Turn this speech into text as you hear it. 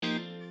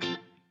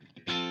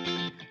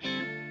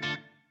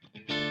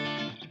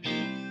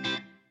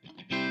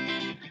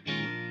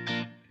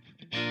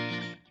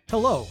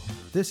Hello,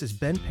 this is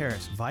Ben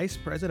Paris, Vice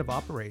President of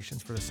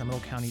Operations for the Seminole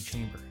County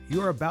Chamber. You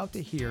are about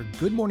to hear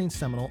Good Morning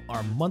Seminole,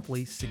 our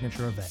monthly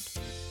signature event.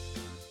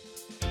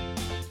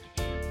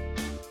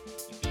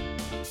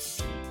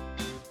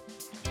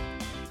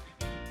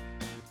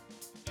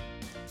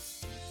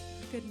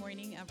 Good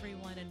morning,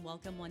 everyone, and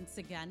welcome once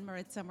again.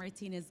 Maritza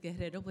Martinez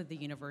Guerrero with the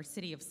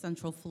University of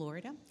Central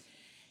Florida.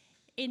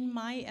 In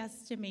my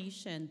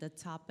estimation, the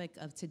topic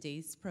of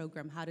today's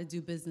program, how to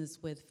do business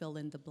with fill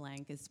in the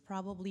blank, is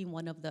probably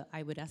one of the,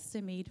 I would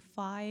estimate,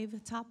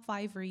 top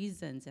five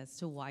reasons as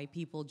to why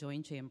people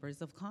join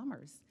chambers of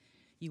commerce.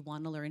 You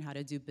want to learn how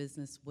to do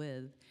business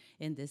with,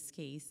 in this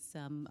case,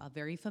 some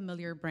very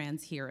familiar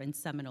brands here in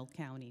Seminole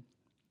County.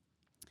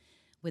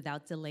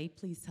 Without delay,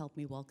 please help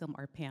me welcome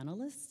our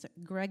panelists.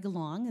 Greg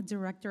Long,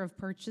 Director of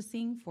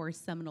Purchasing for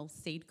Seminole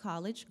State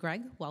College.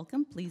 Greg,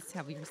 welcome. Please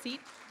have your seat.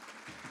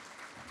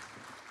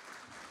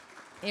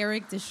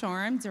 Eric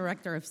Descharme,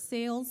 Director of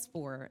Sales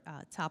for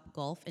Top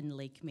Golf in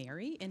Lake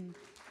Mary. And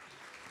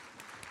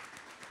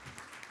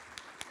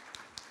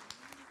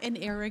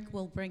Eric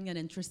will bring an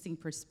interesting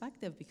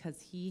perspective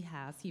because he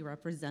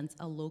represents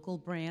a local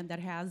brand that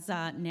has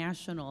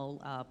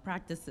national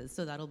practices,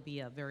 so that'll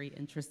be very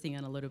interesting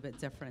and a little bit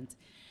different.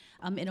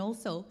 And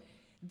also,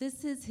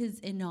 this is his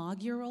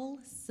inaugural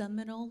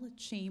Seminole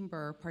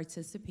Chamber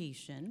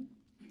participation.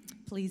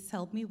 Please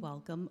help me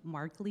welcome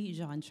Markley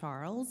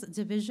Jean-Charles,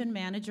 Division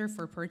Manager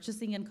for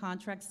Purchasing and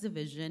Contracts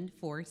Division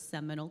for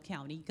Seminole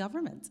County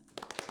Government.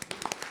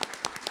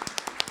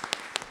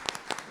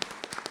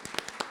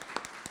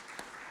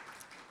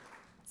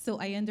 So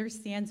I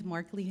understand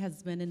Markley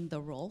has been in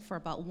the role for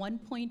about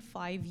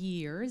 1.5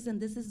 years,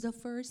 and this is the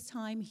first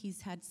time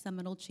he's had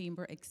Seminole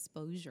Chamber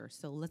exposure.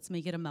 So let's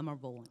make it a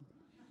memorable one.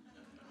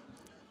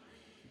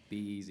 Be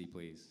easy,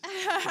 please.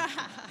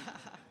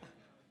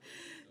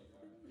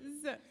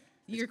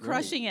 You're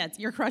crushing it.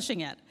 You're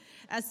crushing it.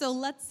 So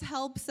let's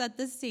help set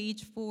the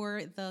stage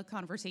for the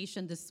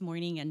conversation this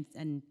morning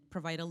and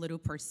provide a little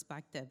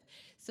perspective.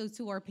 So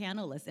to our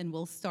panelists, and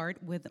we'll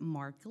start with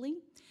Markley.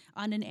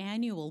 On an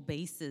annual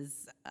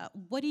basis,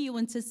 what do you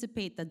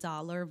anticipate the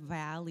dollar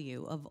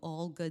value of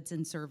all goods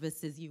and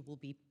services you will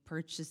be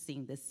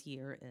purchasing this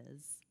year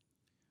is?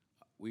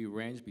 We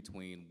range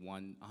between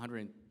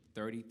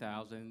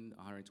 130,000,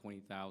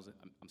 120,000.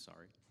 I'm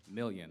sorry,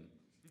 million.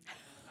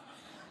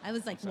 I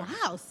was like,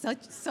 wow,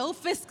 so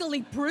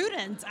fiscally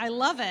prudent. I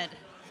love it.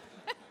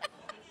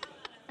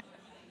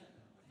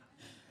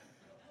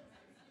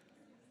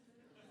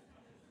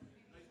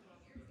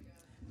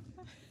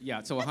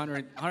 Yeah, so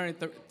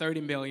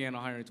 130 million,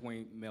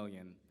 120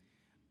 million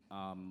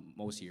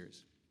most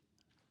years.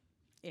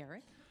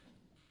 Eric?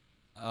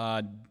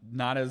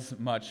 Not as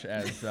much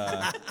as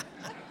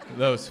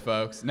those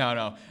folks.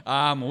 No.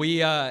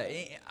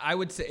 I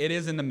would say it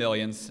is in the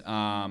millions.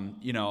 On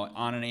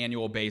an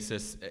annual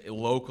basis,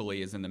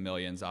 locally is in the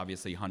millions.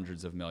 Obviously,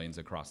 hundreds of millions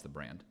across the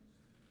brand.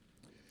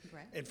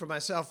 Right. And for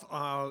myself,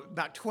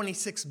 about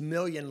 26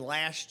 million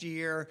last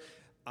year.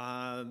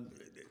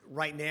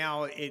 Right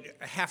now,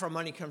 half our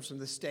money comes from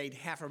the state,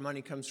 half our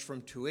money comes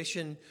from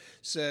tuition.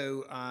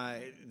 So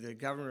the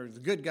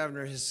good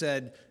governor has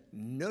said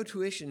no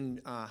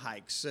tuition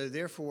hikes. So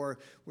therefore,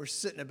 we're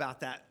sitting about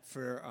that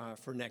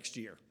for next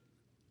year.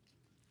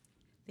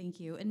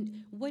 Thank you.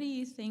 And what do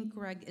you think,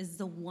 Greg, is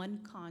the one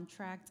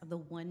contract, the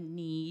one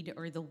need,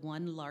 or the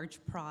one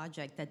large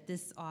project that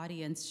this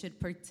audience should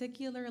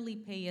particularly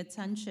pay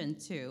attention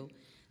to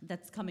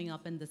that's coming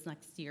up in this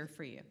next year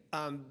for you?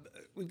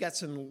 We've got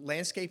some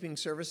landscaping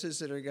services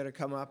that are going to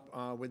come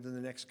up within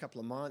the next couple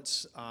of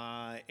months,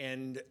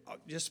 and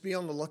just be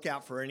on the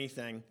lookout for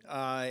anything.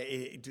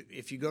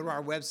 If you go to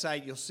our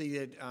website, you'll see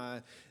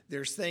that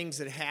there's things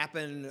that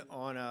happen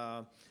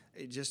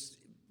just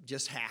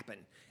happen,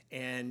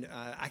 and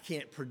I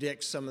can't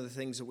predict some of the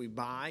things that we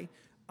buy.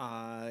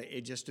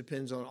 It just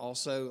depends on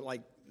also,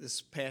 like,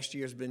 this past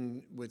year has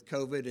been with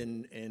COVID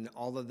and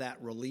all of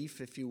that relief,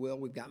 if you will.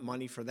 We've got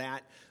money for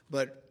that,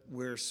 but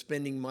we're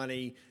spending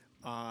money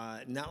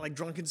not like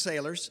drunken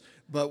sailors,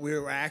 but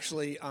we're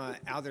actually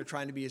out there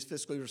trying to be as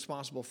fiscally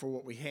responsible for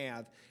what we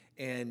have.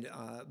 And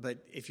but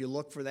if you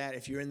look for that,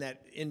 if you're in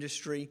that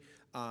industry,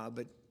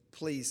 but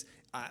please,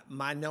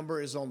 my number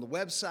is on the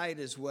website,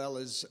 as well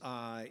as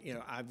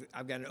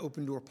I've got an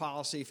open door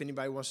policy. If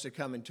anybody wants to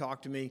come and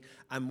talk to me,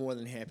 I'm more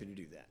than happy to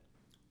do that.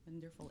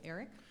 Wonderful.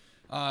 Eric?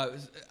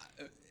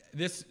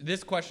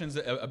 This question's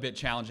a bit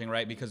challenging,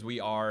 right? Because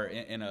we are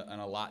in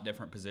a lot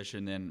different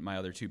position than my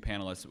other two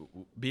panelists.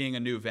 Being a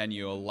new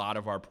venue, a lot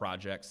of our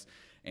projects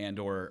and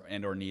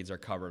or needs are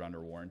covered under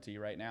warranty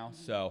right now.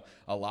 So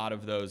a lot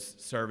of those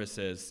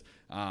services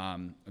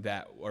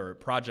or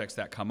projects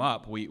that come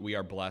up, we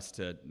are blessed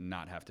to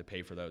not have to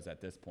pay for those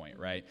at this point,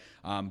 right?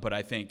 But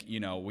I think,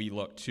 we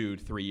look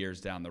 2-3 years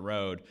down the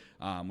road,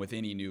 with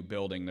any new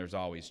building, there's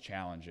always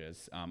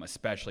challenges,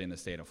 especially in the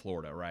state of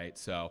Florida, right?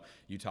 So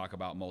you talk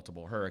about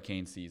multiple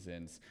hurricane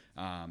seasons,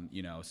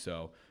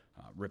 so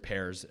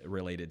repairs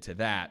related to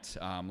that,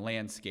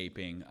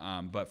 landscaping.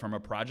 But from a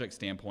project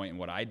standpoint, and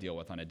what I deal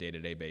with on a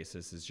day-to-day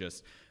basis is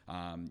just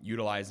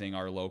utilizing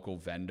our local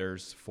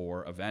vendors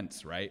for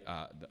events, right?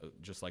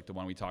 Just like the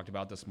one we talked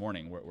about this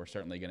morning, we're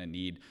certainly going to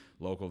need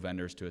local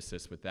vendors to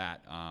assist with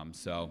that.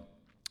 So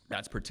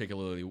that's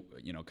particularly,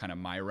 kind of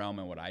my realm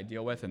and what I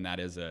deal with, and that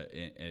is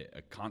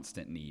a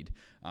constant need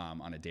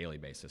on a daily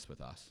basis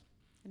with us.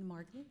 And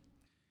Markley?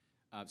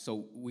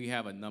 So we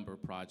have a number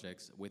of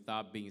projects.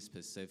 Without being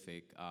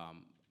specific,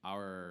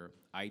 our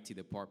IT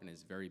department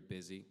is very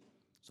busy.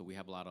 So we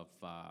have a lot of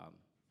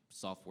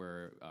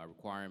software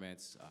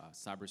requirements,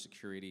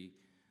 cybersecurity,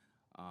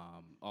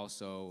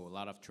 also a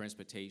lot of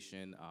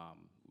transportation,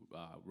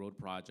 road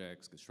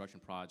projects, construction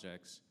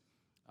projects,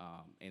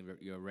 and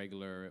your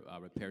regular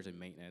repairs and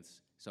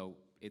maintenance. So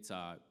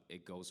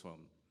it goes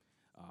from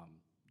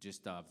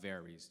just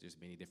varies. There's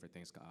many different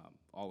things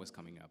always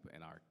coming up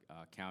in our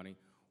county,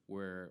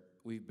 where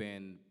we've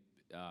been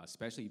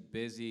especially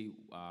busy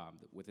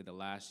within the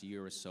last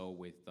year or so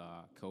with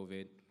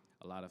COVID.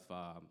 A lot of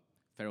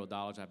federal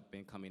dollars have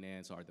been coming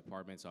in, so our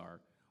departments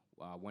are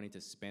wanting to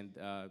spend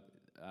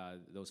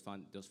those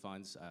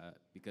funds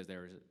because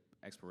there's an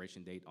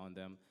expiration date on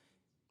them.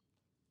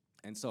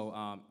 And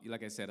so,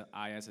 like I said,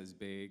 IS is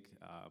big,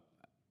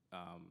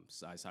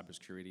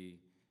 cybersecurity,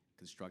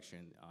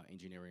 construction,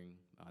 engineering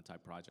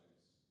type projects.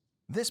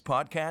 This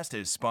podcast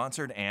is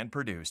sponsored and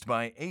produced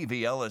by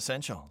AVL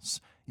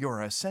Essentials,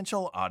 your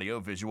essential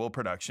audio-visual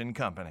production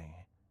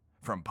company.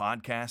 From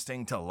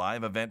podcasting to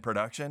live event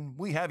production,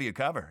 we have you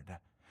covered.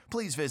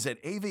 Please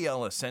visit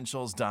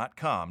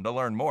avlessentials.com to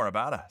learn more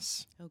about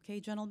us. Okay,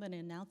 gentlemen,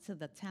 and now to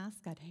the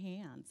task at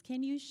hand.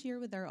 Can you share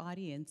with our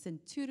audience in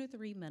 2 to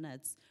 3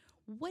 minutes,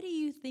 what do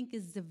you think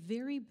is the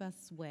very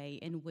best way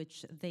in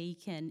which they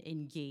can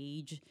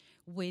engage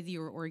with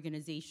your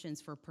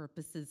organizations for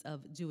purposes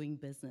of doing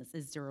business?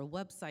 Is there a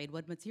website?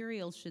 What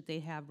materials should they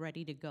have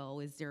ready to go?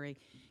 Is there a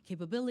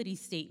capability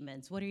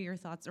statement? What are your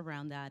thoughts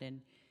around that?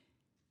 And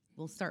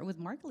we'll start with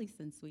Markley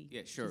since we...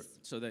 Yeah, sure.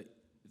 So the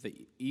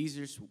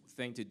easiest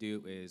thing to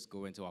do is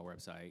go into our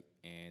website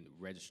and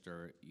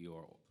register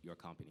your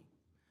company.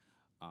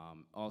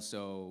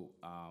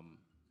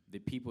 The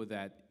people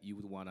that you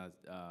would want to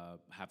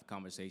have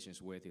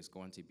conversations with is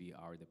going to be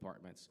our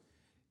departments.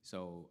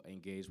 So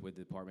engage with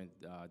department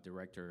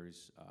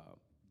directors,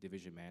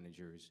 division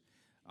managers.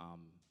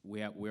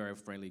 We're a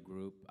friendly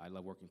group. I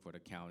love working for the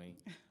county,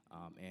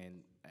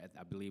 and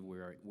I believe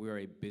we're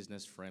a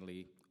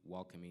business-friendly,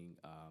 welcoming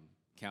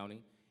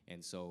county.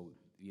 And so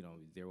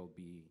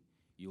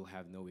you'll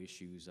have no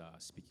issues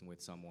speaking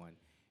with someone,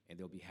 and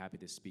they'll be happy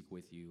to speak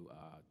with you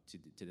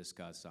to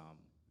discuss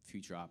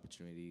future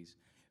opportunities.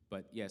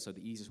 But yeah, so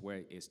the easiest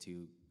way is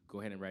to go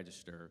ahead and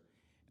register,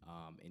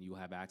 and you'll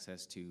have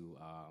access to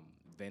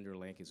vendor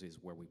link is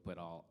where we put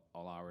all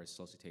our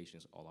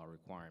solicitations, all our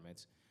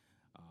requirements.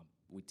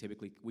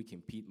 We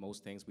compete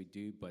most things we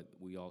do, but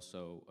we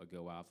also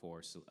go out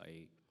for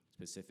a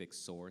specific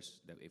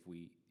source that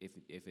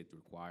if it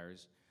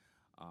requires.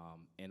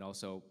 And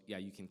also, yeah,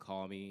 you can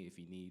call me if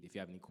you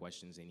have any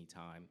questions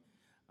anytime.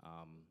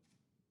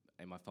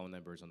 And my phone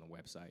number is on the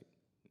website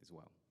as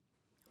well.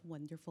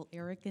 Wonderful.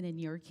 Eric, and in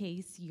your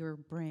case, your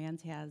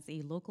brand has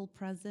a local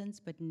presence,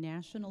 but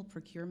national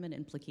procurement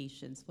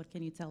implications. What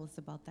can you tell us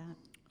about that?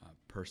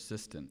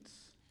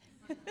 Persistence.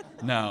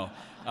 No.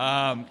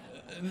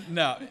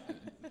 No.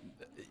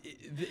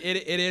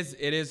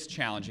 It is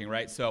challenging,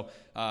 right? So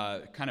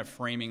kind of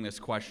framing this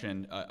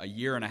question, a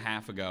year and a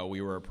half ago, we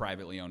were a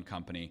privately owned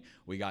company.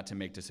 We got to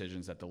make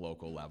decisions at the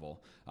local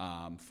level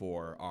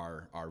for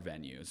our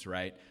venues,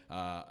 right?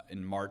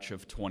 In March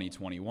of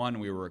 2021,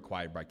 we were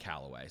acquired by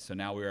Callaway. So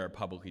now we are a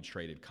publicly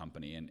traded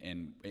company,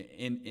 and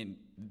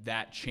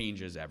that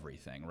changes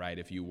everything, right?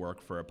 If you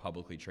work for a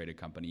publicly traded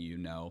company,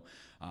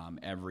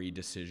 every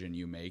decision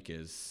you make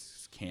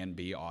can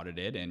be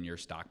audited, and your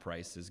stock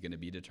price is going to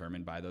be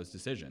determined by those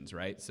decisions,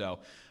 right? So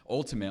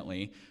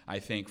ultimately, I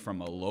think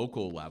from a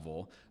local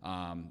level,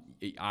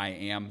 I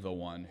am the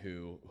one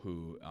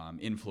who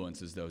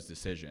influences those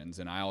decisions.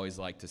 And I always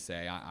like to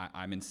say,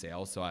 I'm in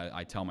sales, so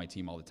I tell my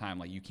team all the time,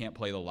 like, you can't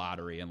play the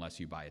lottery unless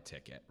you buy a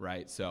ticket,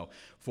 right? So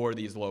for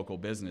these local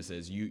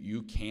businesses,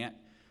 you can't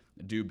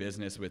do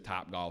business with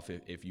Topgolf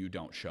if you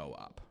don't show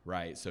up,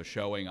 right? So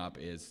showing up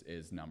is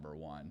number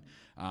one.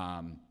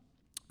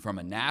 From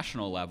a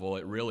national level,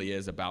 it really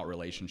is about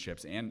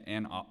relationships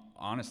and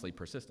honestly,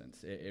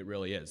 persistence. It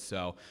really is.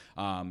 So,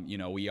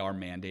 we are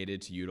mandated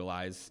to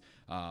utilize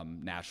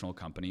national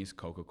companies,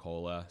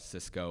 Coca-Cola,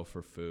 Cisco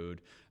for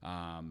food,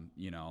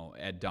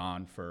 Ed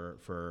Don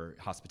for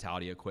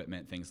hospitality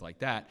equipment, things like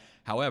that.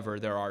 However,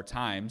 there are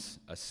times,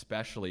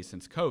 especially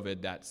since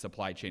COVID, that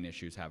supply chain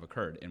issues have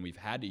occurred, and we've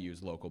had to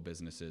use local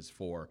businesses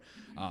for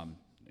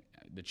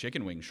the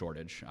chicken wing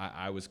shortage.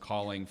 I was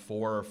calling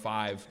 4 or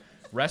 5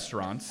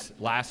 restaurants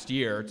last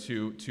year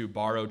to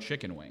borrow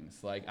chicken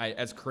wings. Like,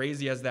 as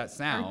crazy as that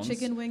sounds. Are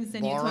chicken wings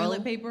the new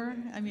toilet paper?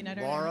 I mean, I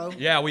don't know.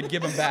 Yeah, we'd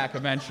give them back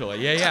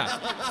eventually. Yeah.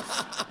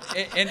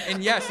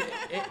 And yes,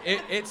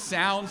 it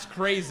sounds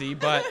crazy,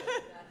 but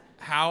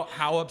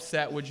how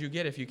upset would you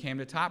get if you came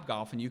to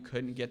Topgolf and you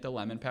couldn't get the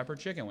lemon pepper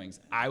chicken wings?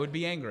 I would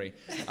be angry.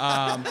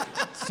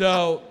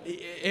 So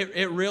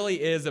it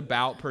really is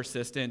about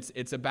persistence.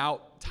 It's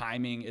about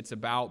timing. It's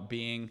about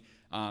being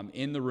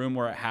in the room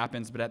where it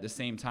happens, but at the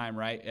same time,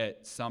 right,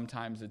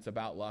 sometimes it's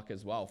about luck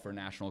as well for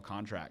national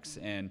contracts.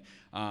 And,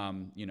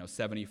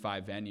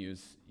 75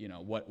 venues,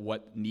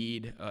 what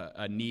need,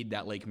 a need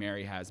that Lake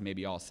Mary has,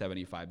 maybe all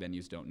 75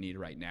 venues don't need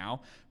right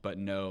now, but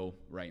no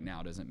right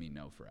now doesn't mean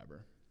no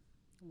forever.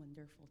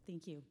 Wonderful.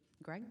 Thank you.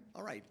 Greg?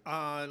 All right.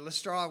 Let's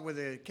start off with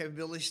a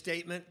capability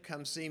statement.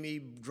 Come see me,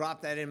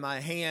 drop that in my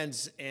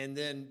hands, and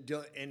then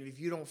and if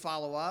you don't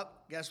follow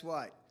up, guess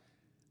what?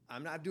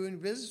 I'm not doing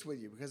business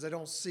with you because I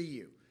don't see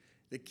you.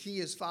 The key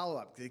is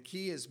follow-up. The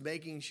key is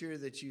making sure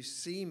that you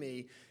see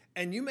me.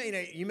 And you may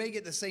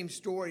get the same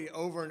story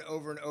over and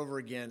over and over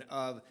again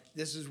of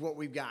this is what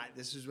we've got.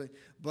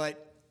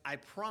 But I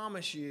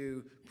promise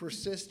you,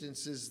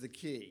 persistence is the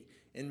key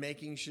in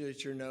making sure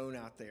that you're known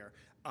out there.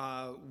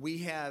 We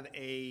have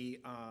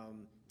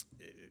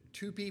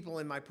two people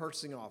in my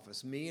purchasing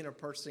office, me and a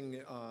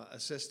purchasing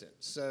assistant.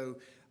 So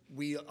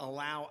we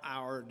allow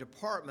our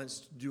departments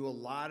to do a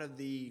lot of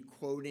the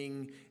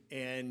quoting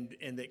and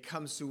that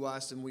comes to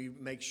us, and we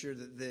make sure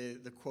that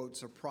the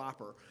quotes are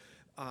proper.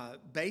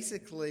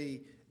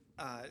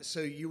 So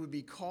you would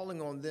be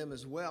calling on them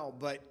as well.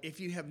 But if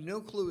you have no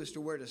clue as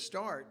to where to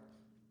start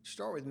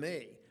with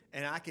me.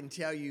 And I can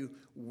tell you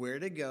where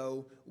to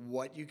go,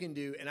 what you can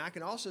do. And I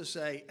can also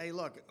say, hey,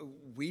 look,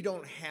 we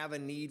don't have a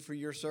need for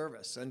your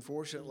service.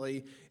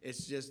 Unfortunately,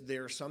 it's just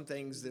there are some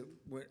things that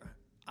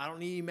I don't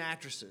need any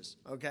mattresses,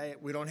 okay?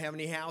 We don't have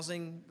any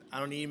housing. I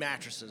don't need any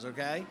mattresses,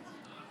 okay?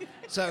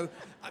 So,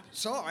 I'm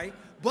sorry.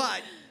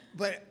 But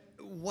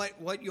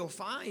what you'll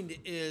find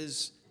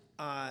is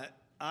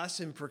us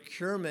in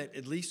procurement,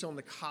 at least on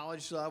the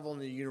college level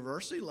and the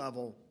university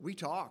level, we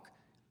talk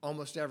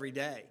almost every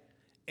day.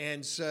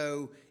 And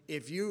so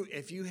if you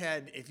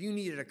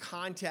needed a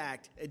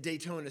contact at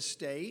Daytona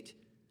State,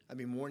 I'd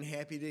be more than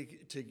happy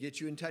to get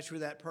you in touch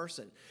with that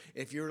person.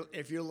 If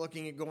you're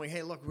looking at going,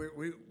 hey, look,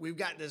 we've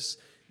got this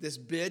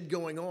bid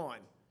going on,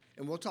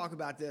 and we'll talk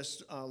about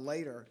this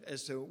later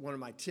as to one of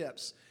my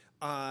tips.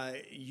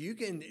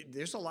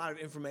 There's a lot of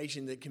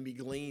information that can be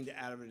gleaned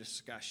out of a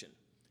discussion.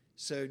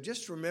 So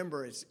just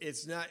remember,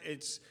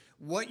 it's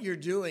what you're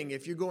doing.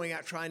 If you're going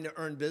out trying to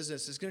earn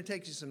business, it's going to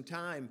take you some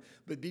time,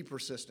 but be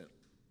persistent.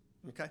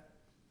 Okay?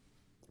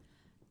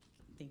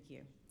 Thank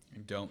you.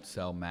 And don't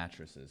sell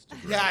mattresses to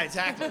Yeah,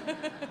 exactly.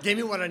 Give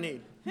me what I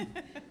need.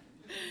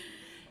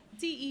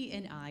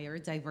 DE&I, or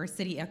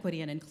Diversity, Equity,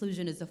 and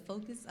Inclusion, is a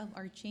focus of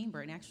our chamber.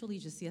 And actually,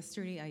 just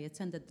yesterday, I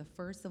attended the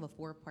first of a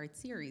 4-part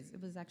series.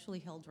 It was actually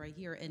held right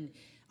here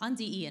on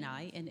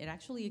DE&I, and it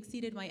actually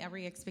exceeded my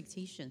every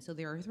expectation. So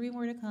there are 3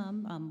 more to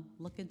come.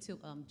 Look into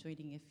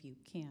joining if you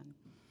can.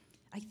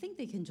 I think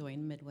they can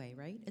join midway,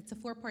 right? It's a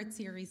 4-part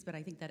series, but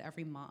I think that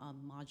every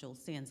module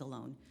stands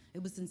alone.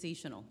 It was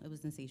sensational.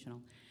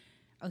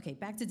 Okay,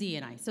 back to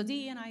DE&I. So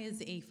DE&I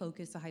is a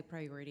focus, a high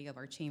priority of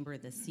our chamber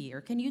this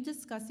year. Can you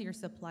discuss your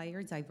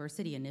supplier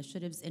diversity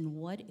initiatives and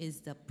what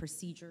is the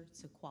procedure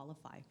to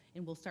qualify?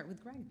 And we'll start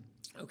with Greg.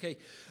 Okay.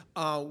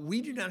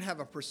 We do not have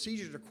a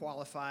procedure to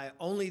qualify,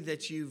 only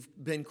that you've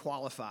been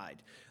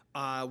qualified.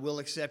 We'll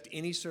accept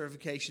any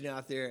certification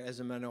out there as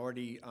a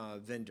minority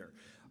vendor.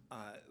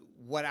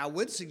 What I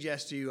would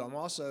suggest to you, I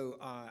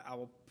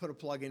will put a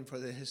plug in for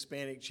the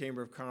Hispanic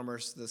Chamber of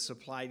Commerce, the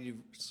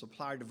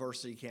Supplier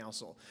Diversity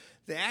Council.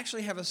 They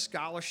actually have a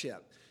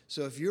scholarship.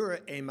 So if you're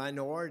a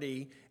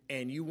minority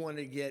and you want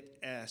to get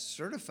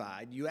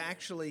certified, you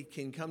actually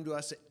can come to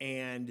us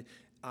and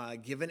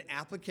give an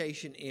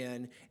application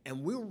in,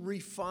 and we'll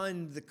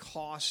refund the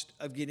cost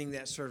of getting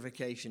that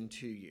certification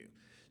to you.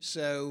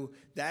 So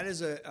that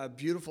is a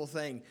beautiful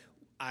thing.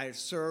 I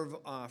serve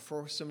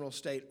for Seminole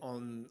State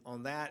on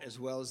that, as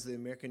well as the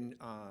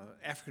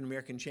African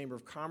American Chamber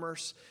of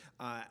Commerce.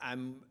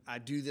 I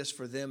do this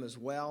for them as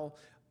well.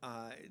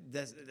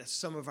 That's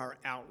some of our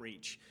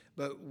outreach.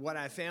 But what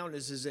I found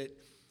is that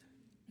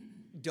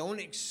don't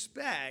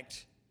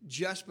expect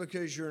just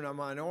because you're in a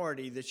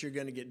minority that you're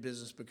going to get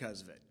business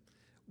because of it.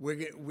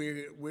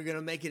 We're going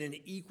to make it an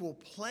equal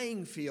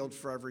playing field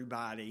for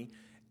everybody,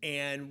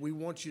 and we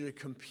want you to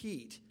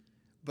compete.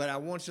 But I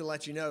want to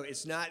let you know,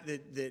 it's not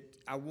that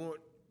I want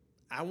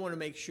to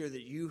make sure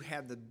that you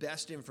have the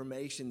best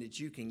information that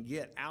you can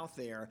get out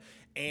there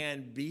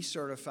and be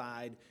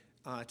certified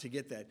to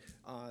get that.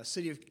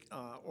 City of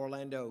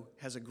Orlando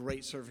has a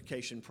great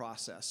certification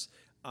process.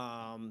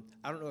 I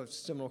don't know if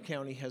Seminole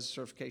County has a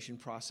certification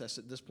process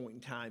at this point in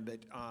time, but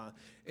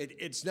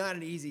it's not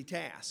an easy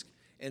task.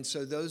 And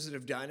so those that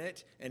have done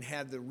it and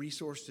have the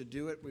resource to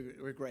do it,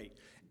 we're great.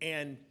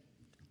 And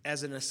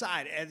as an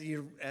aside,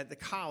 at the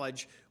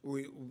college,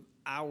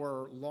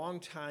 our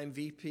longtime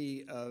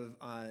VP of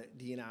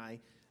D&I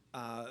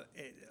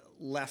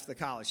left the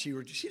college. She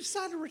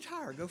decided to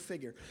retire. Go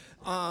figure.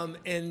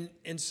 And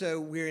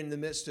so we're in the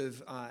midst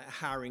of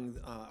hiring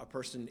a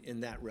person in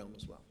that realm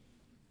as well.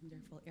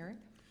 Wonderful. Eric?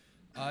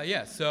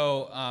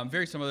 So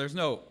very similar. There's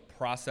no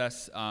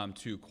process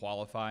to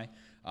qualify.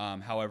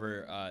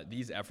 However,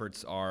 these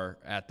efforts are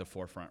at the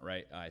forefront,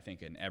 right? I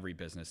think in every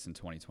business in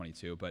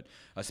 2022, but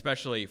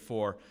especially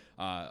for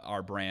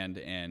our brand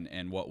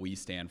and what we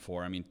stand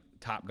for. I mean,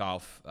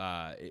 Topgolf,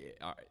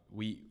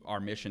 our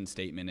mission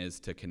statement is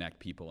to connect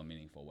people in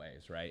meaningful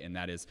ways, right? And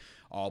that is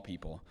all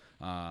people.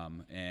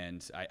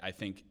 And I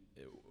think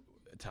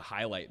to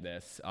highlight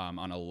this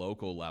on a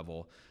local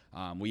level,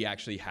 we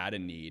actually had a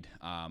need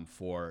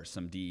for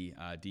some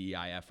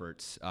DEI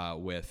efforts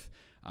with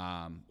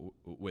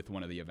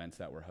one of the events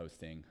that we're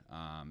hosting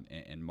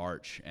in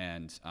March,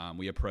 and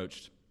we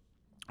approached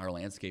our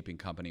landscaping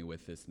company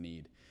with this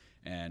need,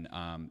 and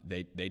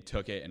they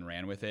took it and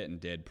ran with it and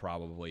did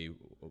probably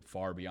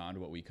far beyond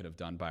what we could have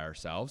done by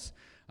ourselves.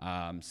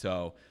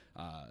 So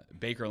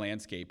Baker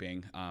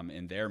Landscaping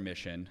and their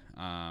mission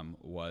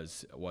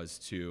was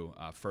to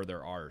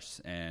further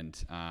ours,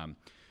 and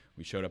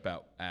we showed up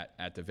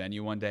at the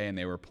venue one day, and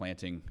they were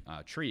planting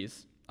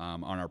trees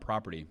on our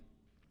property.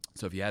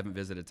 So if you haven't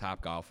visited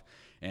Topgolf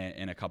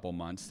in a couple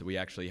months, we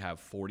actually have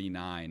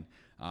 49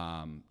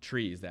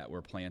 trees that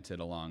were planted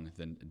along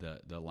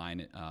the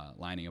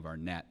lining of our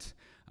net.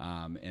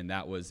 And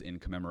that was in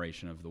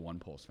commemoration of the One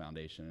Pulse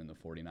Foundation and the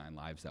 49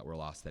 lives that were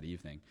lost that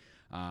evening.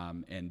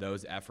 And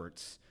those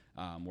efforts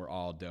were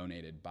all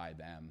donated by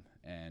them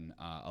and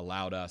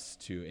allowed us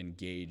to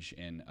engage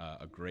in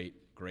a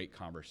great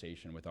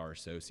conversation with our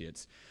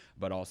associates,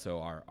 but also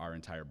our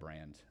entire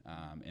brand.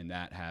 And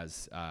that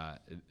has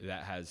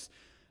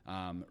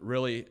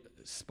really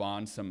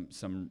spawned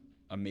some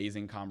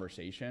amazing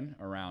conversation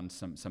around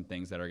some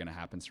things that are going to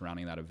happen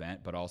surrounding that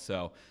event, but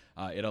also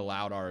it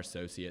allowed our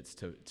associates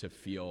to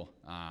feel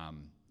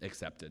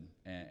accepted.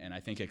 And I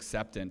think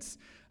acceptance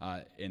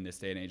in this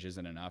day and age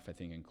isn't enough. I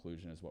think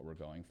inclusion is what we're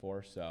going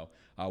for. So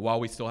while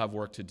we still have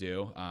work to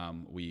do,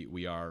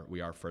 we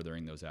are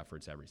furthering those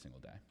efforts every single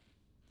day.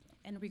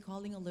 And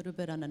recalling a little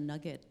bit on a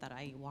nugget that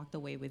I walked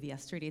away with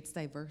yesterday, it's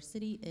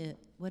diversity,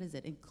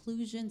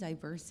 inclusion,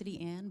 diversity,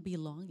 and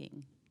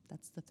belonging.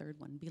 That's the third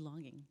one,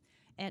 belonging.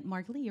 And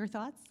Markley, your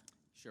thoughts?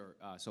 Sure.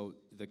 So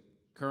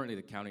currently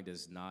the county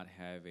does not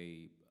have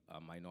a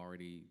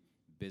minority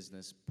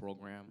business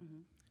program,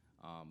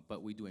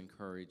 but we do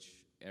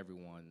encourage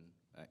everyone,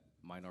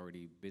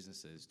 minority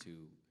businesses,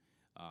 to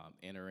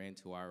enter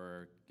into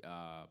our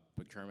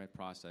procurement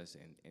process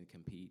and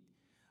compete.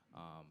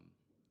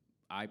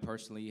 I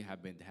personally have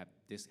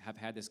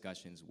had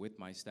discussions with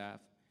my staff,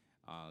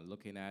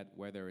 looking at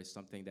whether it's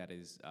something that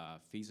is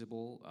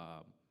feasible,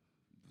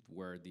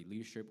 where the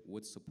leadership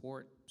would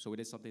support. So it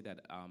is something that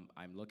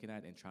I'm looking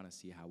at and trying to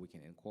see how we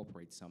can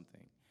incorporate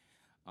something.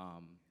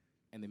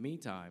 In the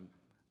meantime,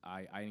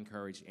 I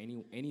encourage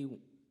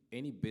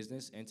any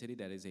business entity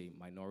that is a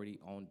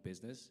minority-owned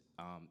business,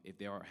 if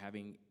there are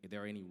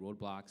any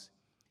roadblocks,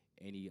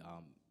 any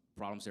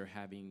problems they're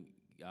having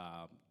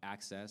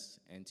access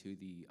into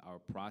our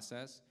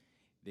process,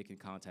 they can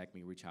contact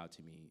me, reach out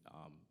to me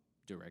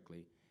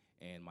directly,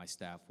 and my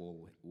staff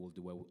will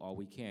do all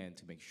we can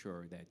to make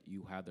sure that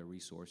you have the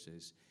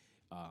resources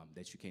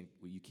that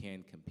you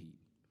can compete.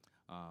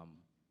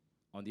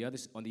 On the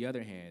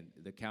other hand,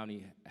 the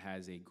county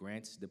has a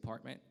grants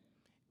department,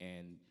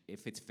 and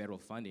if it's federal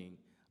funding,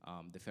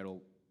 the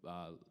federal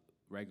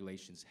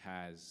regulations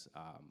has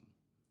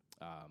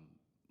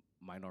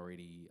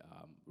minority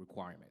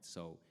requirements.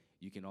 So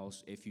you can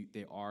also, if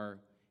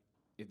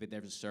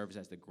there's a service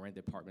that the grant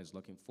department is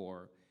looking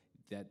for,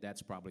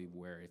 that's probably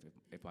where,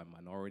 if a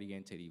minority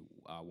entity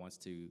wants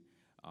to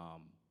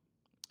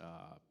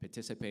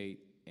participate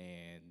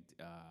and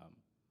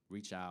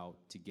reach out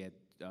to get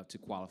to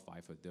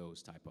qualify for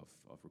those type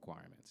of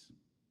requirements.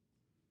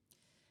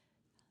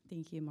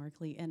 Thank you,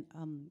 Markley. And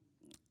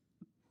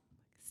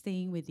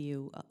staying with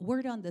you,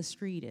 word on the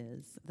street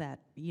is that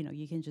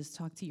you can just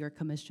talk to your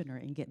commissioner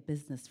and get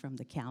business from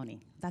the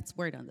county. That's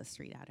word on the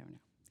street. I don't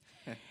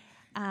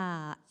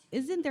know.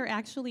 Isn't there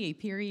actually a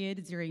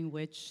period during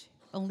which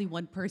only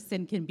one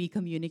person can be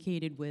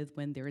communicated with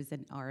when there is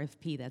an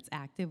RFP that's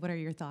active? What are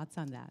your thoughts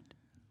on that?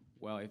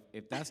 Well,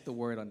 if that's the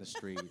word on the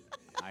street,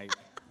 I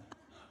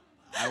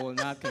will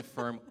not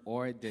confirm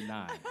or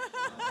deny.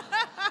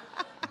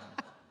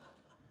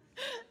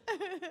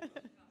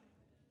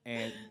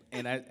 And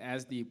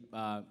as the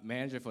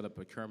manager for the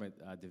procurement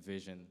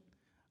division,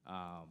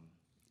 I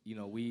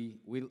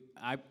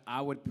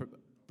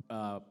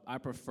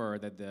prefer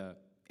that the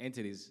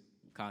entities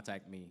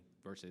contact me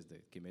versus the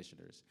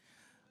commissioners.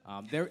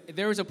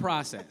 There is a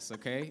process,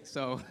 okay?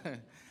 So,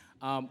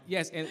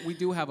 yes, and we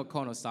do have a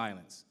cone of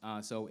silence.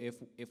 So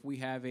if we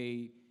have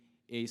a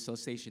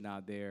association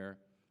out there,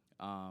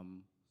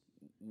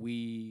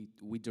 we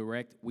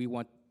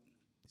want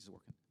this is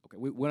working. Okay,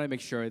 we want to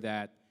make sure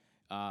that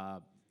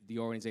the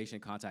organization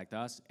contact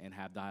us and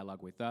have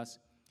dialogue with us.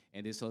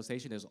 And the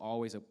association is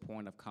always a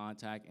point of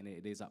contact, and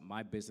it is at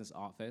my business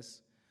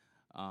office.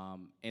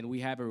 And we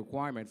have a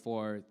requirement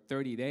for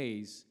 30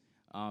 days.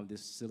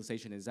 This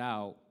solicitation is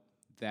out,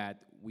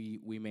 that we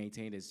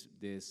maintain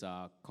this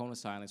cone of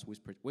silence,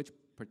 which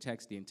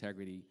protects the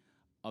integrity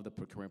of the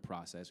procurement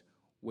process.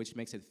 which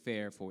makes it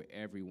fair for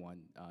everyone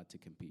to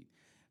compete.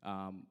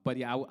 But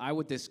yeah, I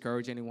would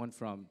discourage anyone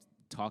from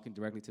talking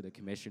directly to the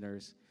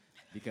commissioners,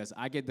 because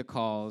I get the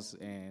calls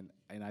and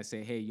I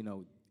say, hey,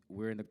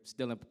 we're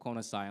still in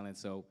Kona silent,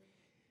 so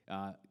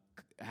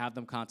have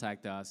them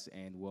contact us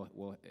and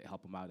we'll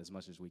help them out as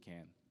much as we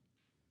can.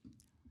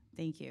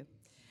 Thank you.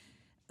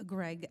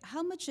 Greg,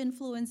 how much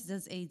influence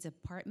does a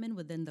department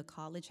within the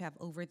college have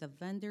over the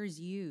vendors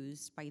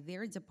used by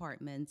their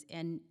departments,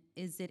 and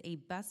is it a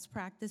best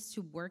practice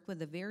to work with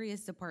the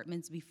various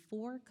departments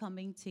before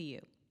coming to you?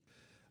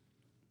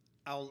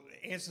 I'll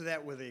answer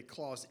that with a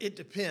clause. It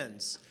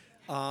depends.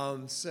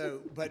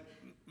 But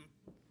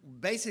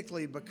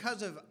basically,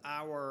 because of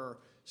our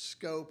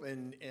scope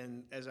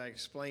and as I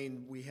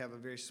explained, we have a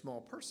very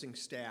small purchasing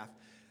staff,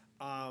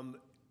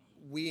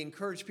 we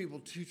encourage people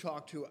to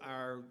talk to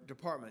our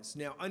departments.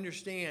 Now,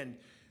 understand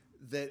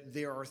that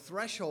there are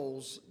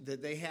thresholds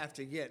that they have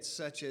to get,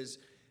 such as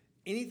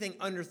anything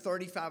under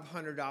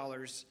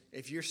 $3,500,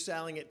 if you're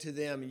selling it to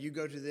them and you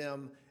go to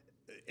them,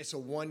 it's a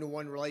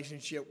one-to-one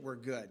relationship, we're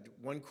good.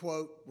 One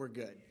quote, we're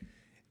good.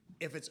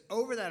 If it's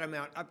over that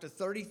amount, up to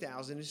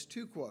 $30,000 is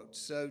 2 quotes.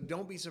 So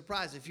don't be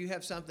surprised if you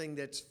have something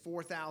that's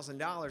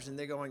 $4,000 and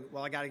they're going,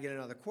 well, I got to get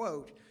another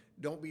quote.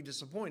 Don't be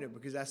disappointed,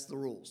 because that's the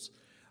rules.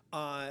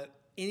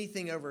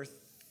 Anything over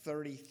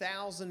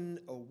 $30,000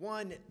 or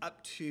 1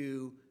 up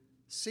to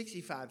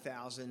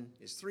 $65,000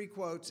 is 3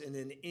 quotes, and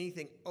then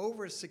anything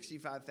over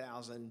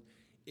 $65,000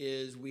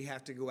 is we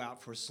have to go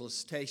out for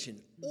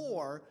solicitation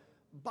or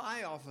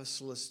buy off a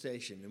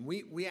solicitation. And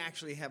we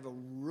actually have a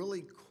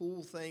really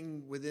cool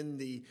thing within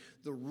the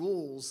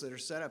rules that are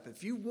set up.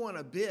 If you want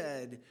a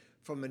bid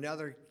from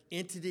another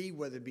entity,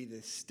 whether it be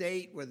the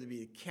state, whether it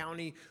be a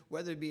county,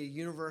 whether it be a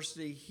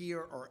university here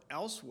or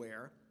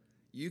elsewhere,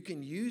 you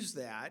can use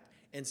that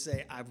and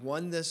say, I've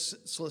won this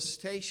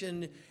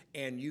solicitation,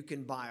 and you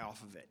can buy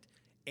off of it.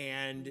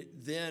 And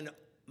then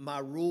my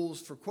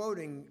rules for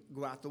quoting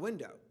go out the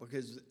window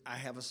because I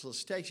have a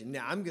solicitation.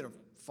 Now, I'm going to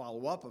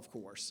follow up, of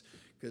course,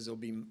 because it'll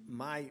be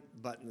my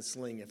butt in the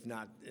sling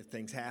if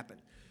things happen.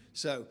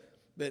 So,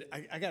 but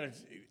I got to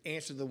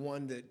answer the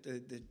one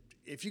that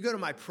if you go to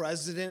my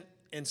president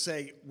and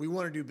say, we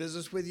want to do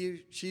business with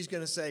you, she's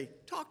going to say,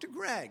 talk to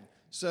Greg.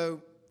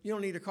 So you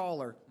don't need to call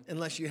her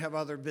unless you have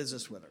other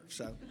business with her.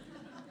 So.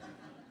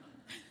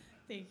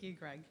 Thank you,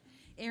 Greg.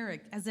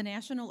 Eric, as a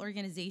national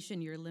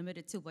organization, you're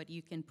limited to what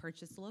you can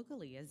purchase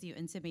locally, as you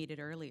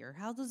intimated earlier.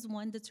 How does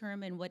one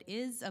determine what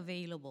is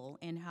available,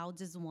 and how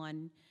does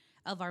one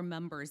of our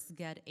members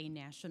get a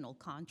national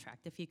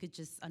contract? If you could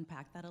just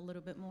unpack that a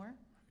little bit more.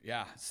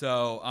 Yeah,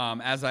 so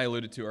as I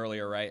alluded to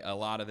earlier, right, a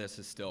lot of this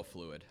is still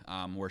fluid.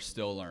 We're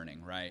still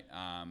learning, right?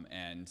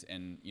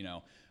 And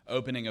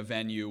opening a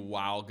venue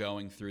while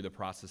going through the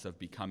process of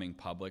becoming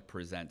public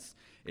presents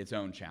its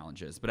own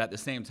challenges. But at the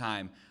same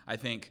time, I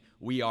think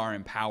we are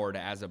empowered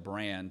as a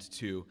brand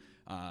to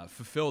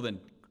fulfill the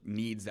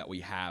needs that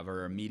we have,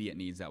 or immediate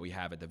needs that we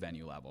have at the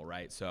venue level,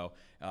 right? So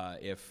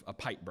if a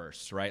pipe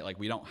bursts, right, like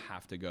we don't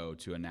have to go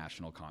to a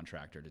national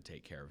contractor to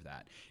take care of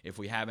that. If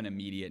we have an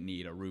immediate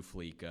need, a roof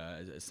leak,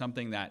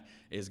 something that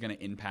is going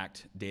to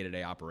impact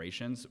day-to-day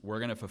operations, we're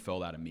going to fulfill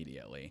that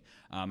immediately.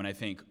 And I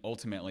think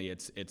ultimately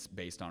it's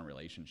based on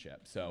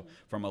relationship. So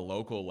from a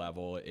local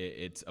level,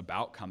 it's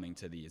about coming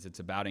to these. It's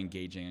about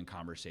engaging in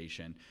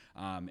conversation.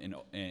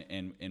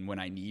 And when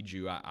I need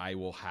you, I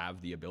will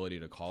have the ability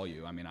to call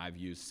you. I mean, I've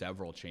used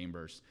several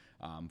chambers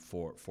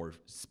for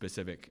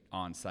specific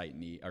on-site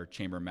need, or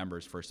chamber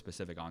members for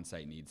specific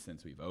on-site needs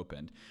since we've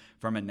opened.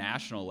 From a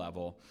national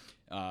level,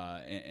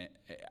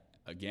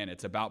 again,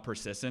 it's about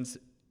persistence.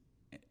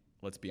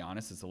 Let's be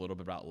honest, it's a little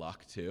bit about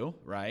luck too,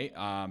 right?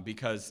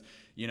 Because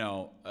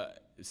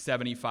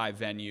 75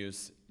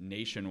 venues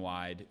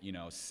nationwide,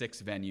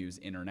 6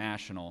 venues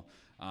international.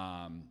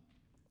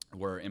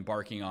 We're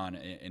embarking on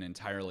an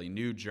entirely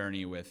new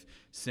journey with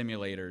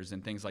simulators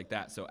and things like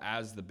that. So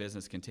as the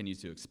business continues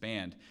to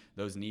expand,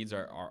 those needs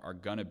are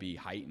going to be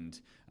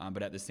heightened.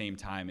 But at the same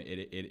time,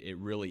 it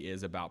really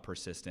is about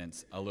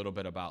persistence, a little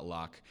bit about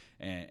luck,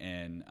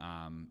 and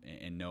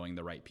knowing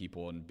the right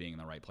people and being in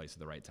the right place at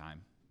the right time.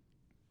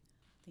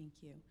 Thank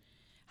you.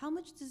 How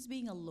much does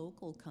being a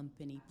local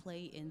company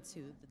play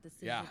into the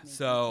decision-making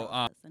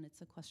process? And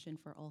it's a question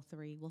for all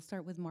three. We'll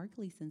start with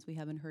Markley, since we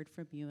haven't heard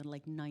from you in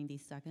like 90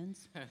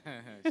 seconds.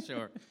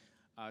 Sure.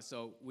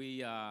 So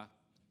we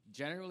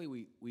generally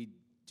we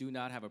do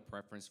not have a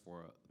preference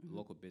for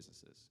local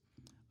businesses.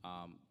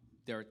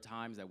 There are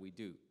times that we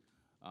do.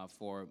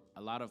 For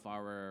a lot of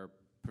our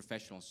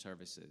professional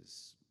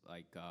services,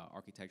 like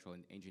architectural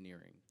and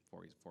engineering,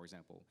 for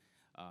example,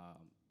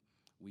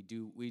 we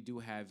do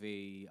have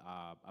a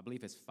I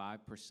believe it's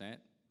 5%.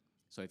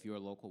 So if you're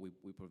local,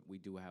 we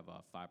do have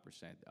a 5%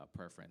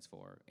 preference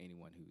for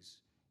anyone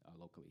who's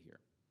locally here.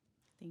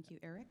 Thank you,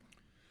 Eric.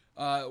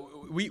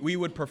 We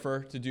would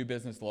prefer to do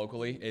business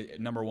locally.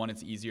 Number one,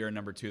 it's easier.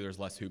 Number two, there's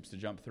less hoops to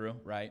jump through,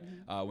 right?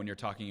 When you're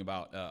talking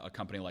about a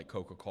company like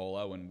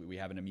Coca-Cola, when we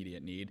have an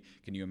immediate need,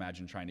 can you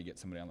imagine trying to get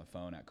somebody on the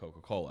phone at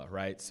Coca-Cola,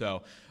 right?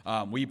 So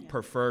we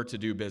prefer to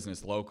do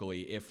business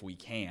locally if we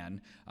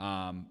can.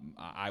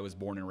 I was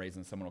born and raised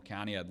in Seminole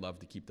County. I'd love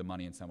to keep the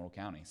money in Seminole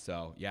County.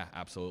 So yeah,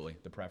 absolutely.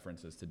 The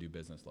preference is to do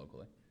business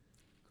locally.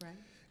 Greg?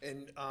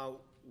 And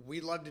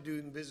we love to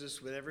do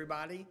business with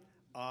everybody.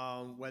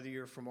 Whether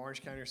you're from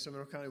Orange County or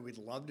Seminole County, we'd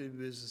love to do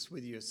business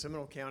with you at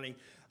Seminole County.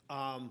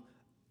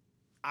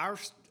 Our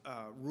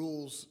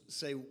rules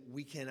say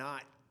we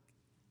cannot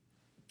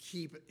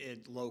keep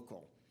it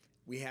local.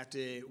 We have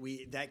to,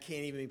 that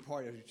can't even be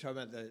part of, you're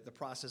talking about the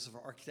process of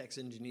architects,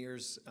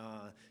 engineers,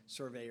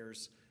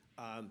 surveyors.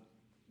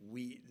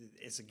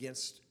 It's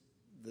against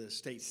the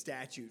state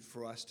statute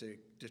for us to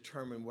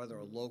determine whether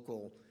a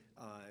local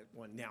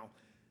one. Now,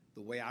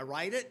 the way I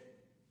write it,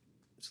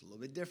 it's a little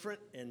bit different,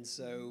 and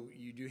so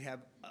you do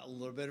have a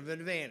little bit of an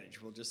advantage.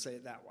 We'll just say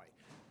it that way.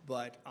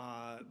 But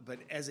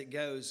as it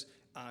goes,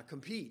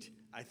 compete.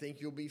 I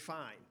think you'll be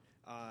fine.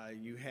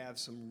 You have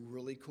some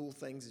really cool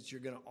things that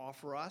you're going to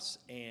offer us,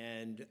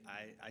 and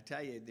I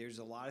tell you, there's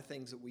a lot of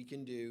things that we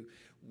can do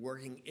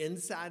working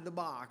inside the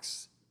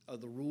box of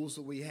the rules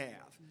that we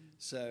have.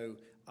 So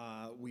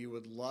we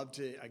would love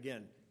to,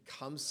 again,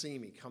 come see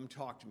me, come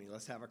talk to me.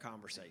 Let's have a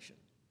conversation.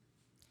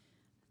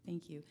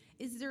 Thank you.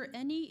 Is there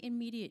any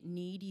immediate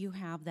need you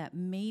have that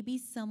maybe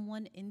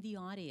someone in the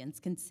audience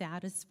can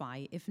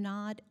satisfy? If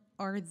not,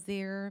 are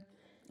there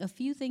a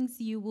few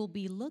things you will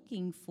be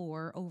looking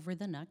for over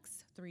the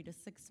next 3 to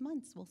 6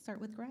 months? We'll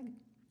start with Greg.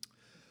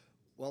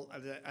 Well,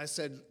 I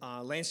said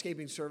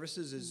landscaping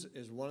services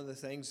is one of the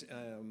things,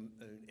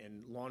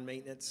 and lawn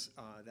maintenance,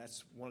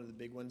 that's one of the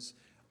big ones.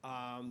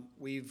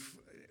 We've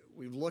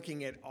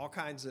looking at all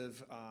kinds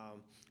of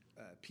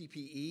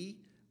PPE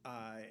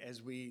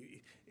as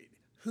we.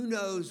 Who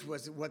knows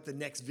what the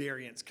next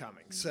variant's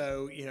coming?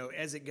 So,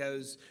 as it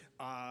goes,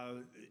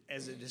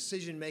 as a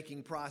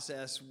decision-making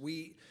process,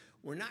 we're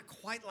not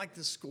quite like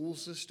the school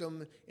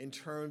system in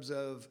terms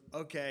of,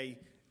 okay,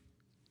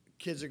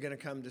 kids are going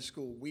to come to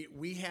school.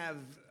 We have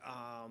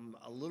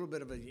a little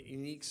bit of a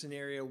unique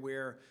scenario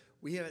where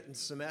we have it in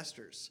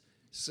semesters.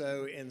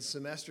 So, and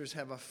semesters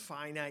have a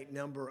finite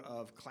number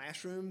of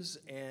classrooms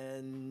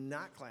and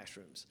not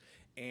classrooms.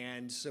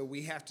 And so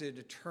we have to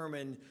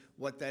determine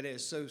what that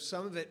is. So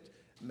some of it,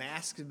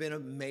 masks have been a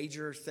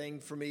major thing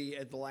for me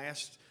at the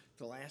last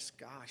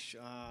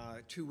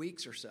 2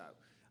 weeks or so.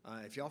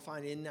 If y'all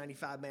find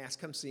N95 masks,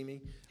 come see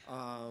me.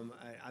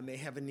 I may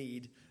have a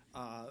need,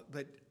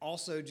 but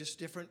also just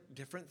different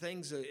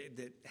things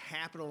that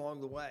happen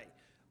along the way.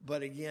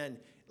 But again,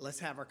 let's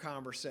have our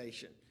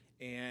conversation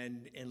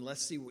and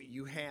let's see what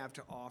you have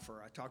to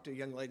offer. I talked to a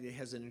young lady that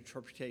has an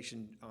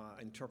interpreting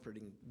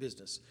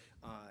business,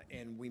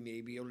 and we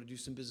may be able to do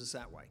some business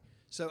that way.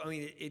 So I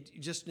mean, it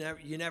just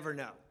you never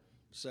know.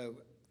 So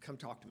come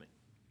talk to me.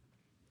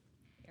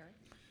 Eric?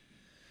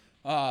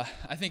 I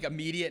think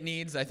immediate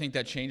needs, I think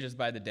that changes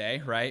by the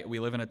day, right? We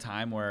live in a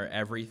time where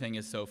everything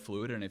is so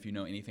fluid, and if you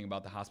know anything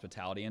about the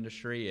hospitality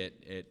industry,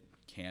 it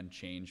can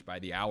change by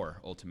the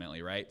hour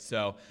ultimately, right?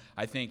 So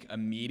I think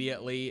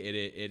immediately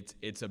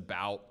it's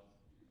about,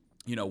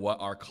 what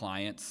our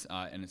clients,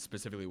 and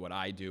specifically what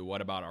I do,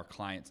 what about our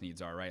clients'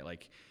 needs are, right?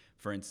 Like,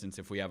 for instance,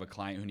 if we have a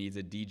client who needs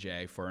a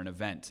DJ for an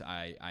event,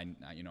 I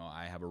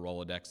have a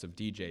Rolodex of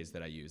DJs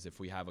that I use. If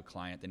we have a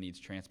client that needs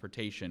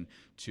transportation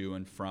to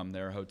and from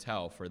their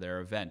hotel for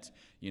their event,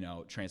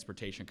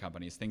 transportation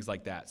companies, things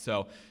like that.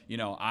 So,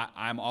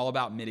 I'm all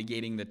about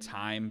mitigating the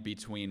time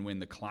between when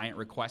the client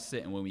requests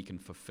it and when we can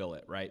fulfill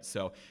it, right?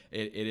 So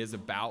it is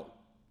about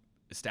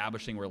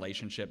establishing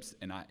relationships,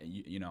 and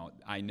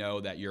I know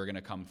that you're going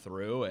to come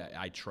through.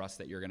 I trust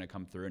that you're going to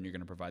come through and you're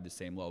going to provide the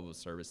same level of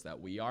service that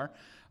we are.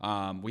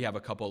 We have a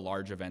couple of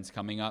large events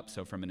coming up,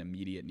 so from an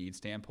immediate need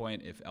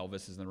standpoint, if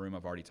Elvis is in the room,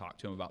 I've already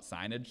talked to him about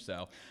signage.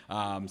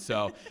 But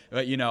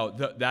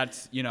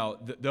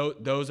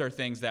those are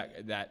things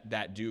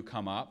that do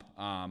come up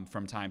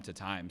from time to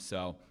time.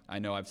 So I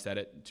know I've said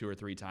it 2 or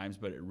 3 times,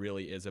 but it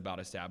really is about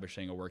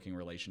establishing a working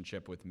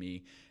relationship with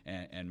me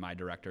and my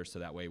director, so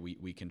that way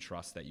we can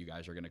trust that you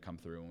guys are going to come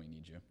through when we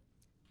need you.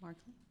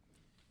 Markley?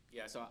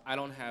 Yeah, so I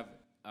don't have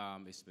a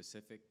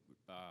specific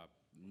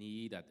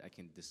need that I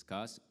can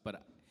discuss,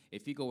 but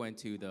if you go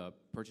into the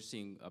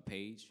purchasing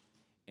page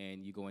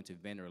and you go into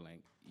vendor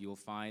link, you'll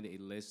find a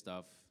list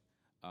of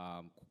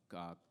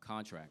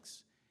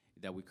contracts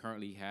that we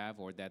currently have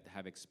or that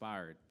have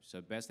expired. So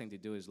the best thing to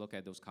do is look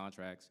at those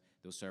contracts,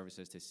 those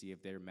services, to see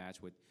if they're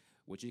matched with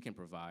what you can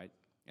provide,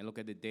 and look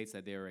at the dates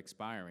that they're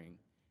expiring.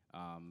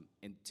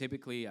 And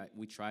typically,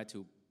 we try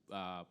to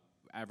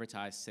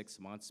advertise 6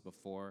 months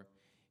before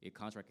a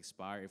contract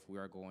expires if we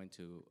are going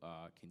to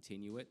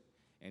continue it.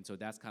 And so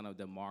that's kind of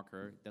the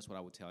marker. That's what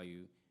I would tell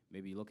you.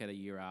 Maybe look at a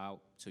year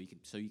out so you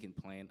can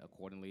plan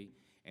accordingly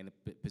and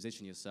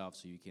position yourself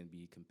so you can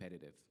be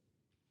competitive.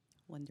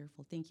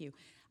 Wonderful, thank you.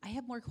 I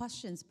have more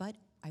questions, but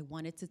I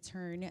wanted to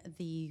turn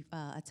the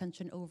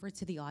attention over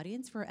to the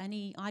audience for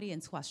any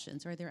audience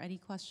questions. Are there any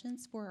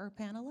questions for our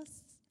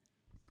panelists?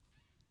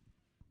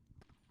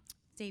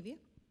 Davia?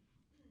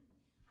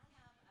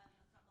 I have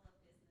a couple of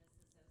business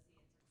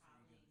associates or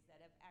colleagues that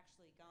have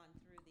actually gone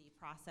through the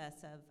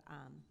process of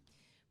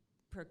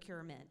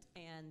procurement,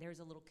 and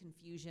there's a little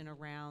confusion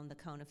around the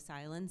cone of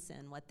silence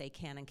and what they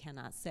can and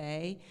cannot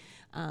say.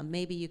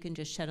 Maybe you can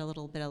just shed a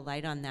little bit of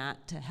light on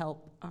that to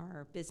help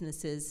our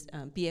businesses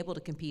be able to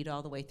compete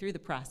all the way through the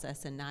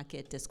process and not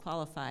get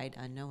disqualified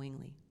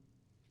unknowingly.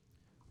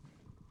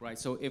 Right,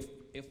 so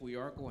if we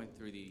are going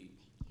through the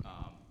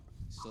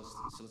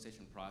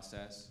solicitation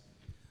process,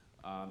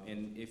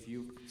 and if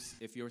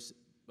you're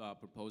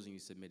proposing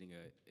submitting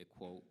a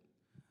quote,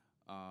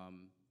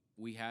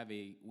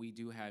 we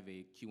do have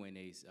a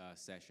Q&A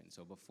session.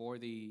 So before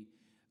the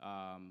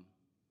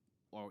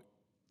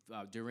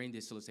during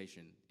the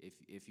solicitation,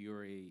 if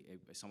you're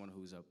someone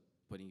who's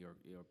putting your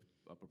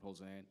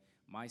proposal in,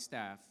 my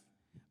staff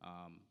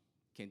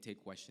can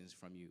take questions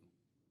from you,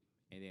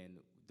 and then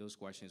those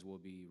questions will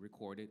be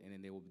recorded, and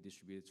then they will be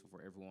distributed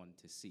for everyone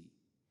to see.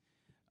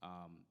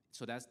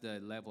 So that's the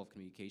level of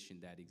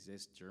communication that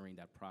exists during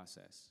that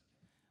process.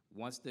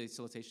 Once the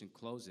solicitation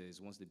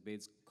closes, once the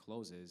bids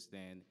closes,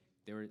 then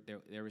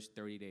there is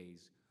 30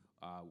 days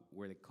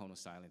where the cone of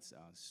silence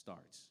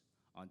starts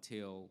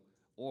until,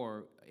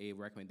 or a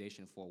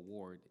recommendation for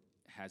award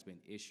has been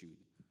issued.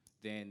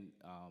 Then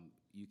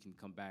you can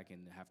come back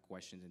and have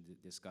questions and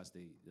discuss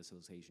the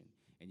solicitation.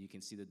 And you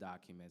can see the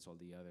documents all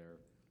the other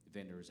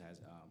vendors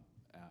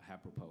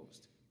have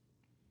proposed.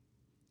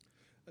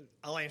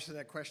 I'll answer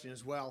that question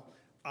as well.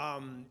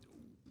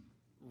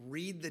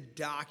 Read the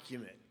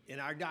document. And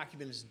our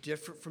document is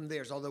different from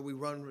theirs, although we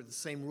run with the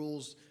same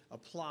rules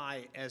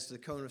apply as the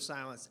cone of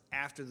silence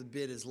after the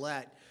bid is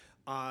let.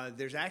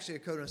 There's actually a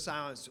cone of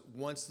silence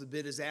once the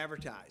bid is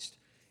advertised.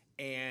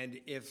 And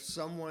if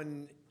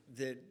someone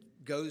that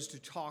goes to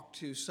talk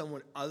to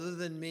someone other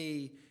than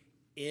me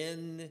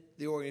in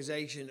the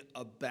organization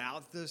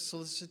about the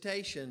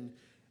solicitation,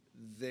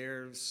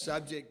 they're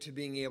subject to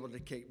being able to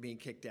being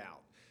kicked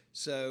out.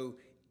 So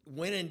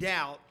when in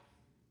doubt,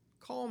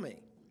 call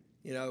me.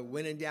 You know,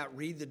 when in doubt,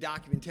 read the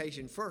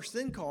documentation first,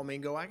 then call me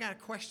and go, I got a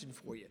question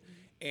for you.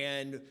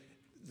 And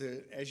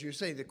as you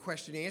say, the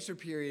question and answer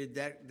period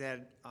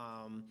that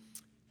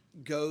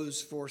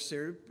goes for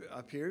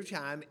a period of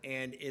time,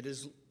 and it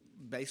is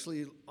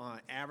basically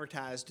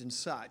advertised and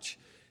such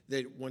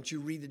that once you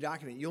read the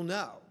document, you'll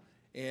know.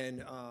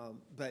 And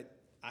but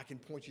I can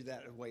point you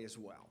that way as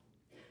well.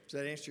 Does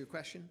that answer your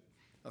question?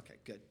 Okay,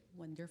 good.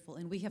 Wonderful.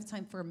 And we have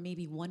time for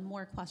maybe one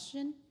more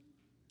question.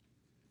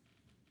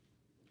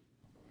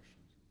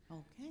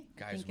 Okay.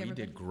 Guys, we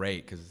did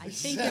great because I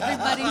think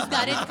everybody's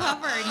got it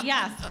covered,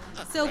 yes.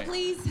 So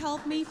please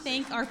help me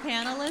thank our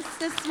panelists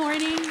this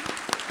morning.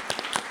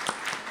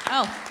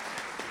 Oh,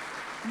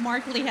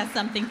 Mark Lee has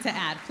something to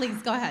add. Please,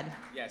 go ahead.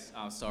 Yes,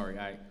 sorry.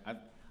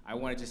 I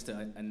wanted just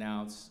to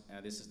announce,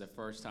 this is the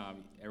first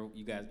time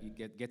you guys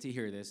get to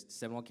hear this.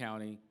 Seminole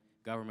County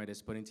government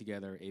is putting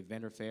together a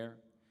vendor fair.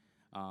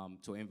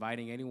 So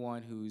inviting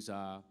anyone who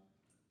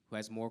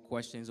has more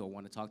questions or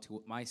want to talk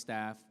to my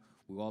staff,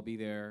 we'll all be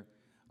there.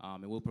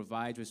 And we'll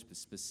provide you a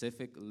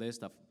specific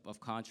list of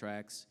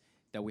contracts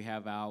that we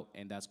have out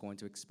and that's going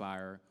to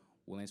expire.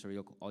 We'll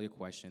answer all your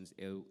questions.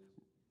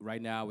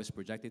 Right now, it's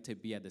projected to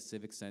be at the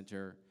Civic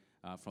Center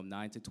from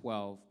 9 to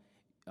 12.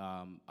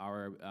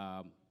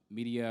 Our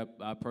media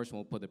person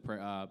will put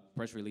the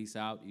press release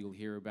out. You'll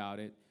hear about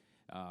it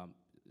on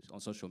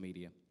social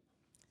media.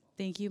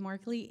 Thank you,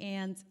 Mark Lee.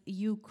 And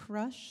you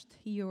crushed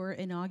your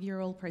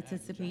inaugural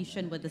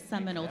participation with the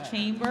Seminole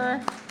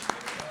Chamber.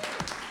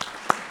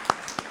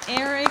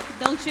 Eric,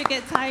 don't you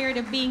get tired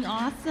of being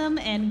awesome?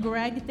 And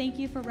Greg, thank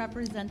you for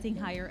representing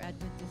higher ed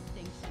with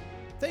distinction.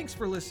 Thanks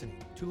for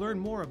listening. To learn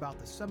more about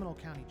the Seminole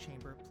County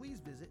Chamber, please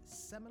visit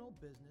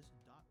seminolebusiness.org.